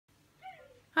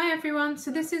Hi everyone,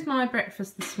 so this is my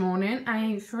breakfast this morning,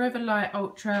 a Forever Lite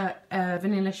Ultra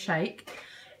Vanilla shake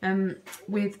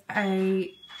with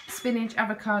a spinach,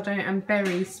 avocado and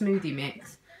berry smoothie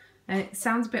mix. It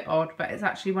sounds a bit odd, but it's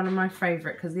actually one of my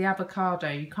favourite because the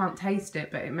avocado, you can't taste it,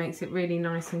 but it makes it really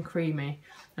nice and creamy.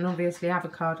 And obviously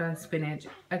avocado and spinach,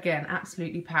 again,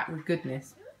 absolutely packed with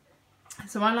goodness.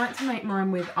 So I like to make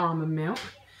mine with almond milk.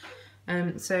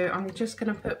 So I'm just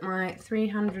going to put my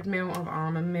 300 ml of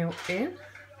almond milk in.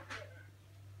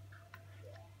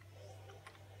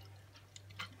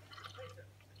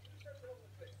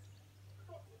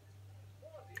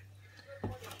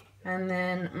 And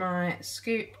then my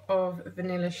scoop of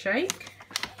vanilla shake.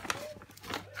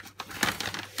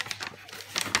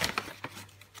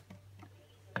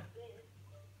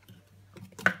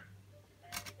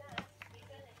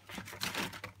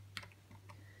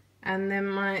 And then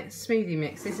my smoothie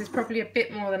mix. This is probably a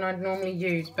bit more than I'd normally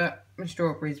use, but my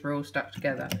strawberries were all stuck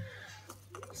together.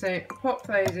 So pop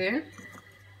those in.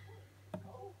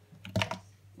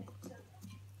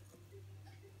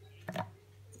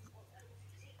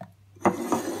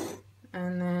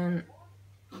 And then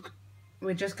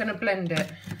we're just going to blend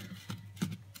it.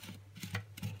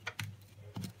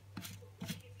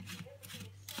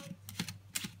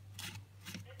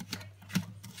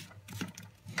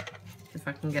 If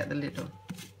I can get the lid on.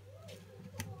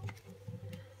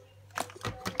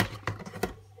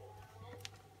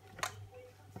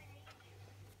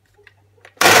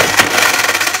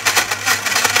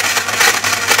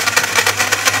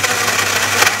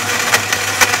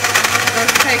 It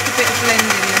does take a bit of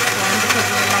blending this one because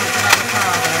of the lumps of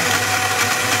avocado.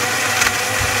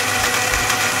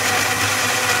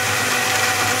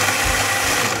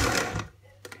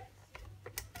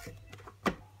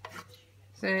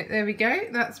 So there we go,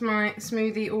 that's my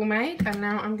smoothie all made, and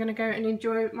now I'm going to go and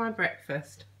enjoy my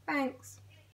breakfast. Thanks.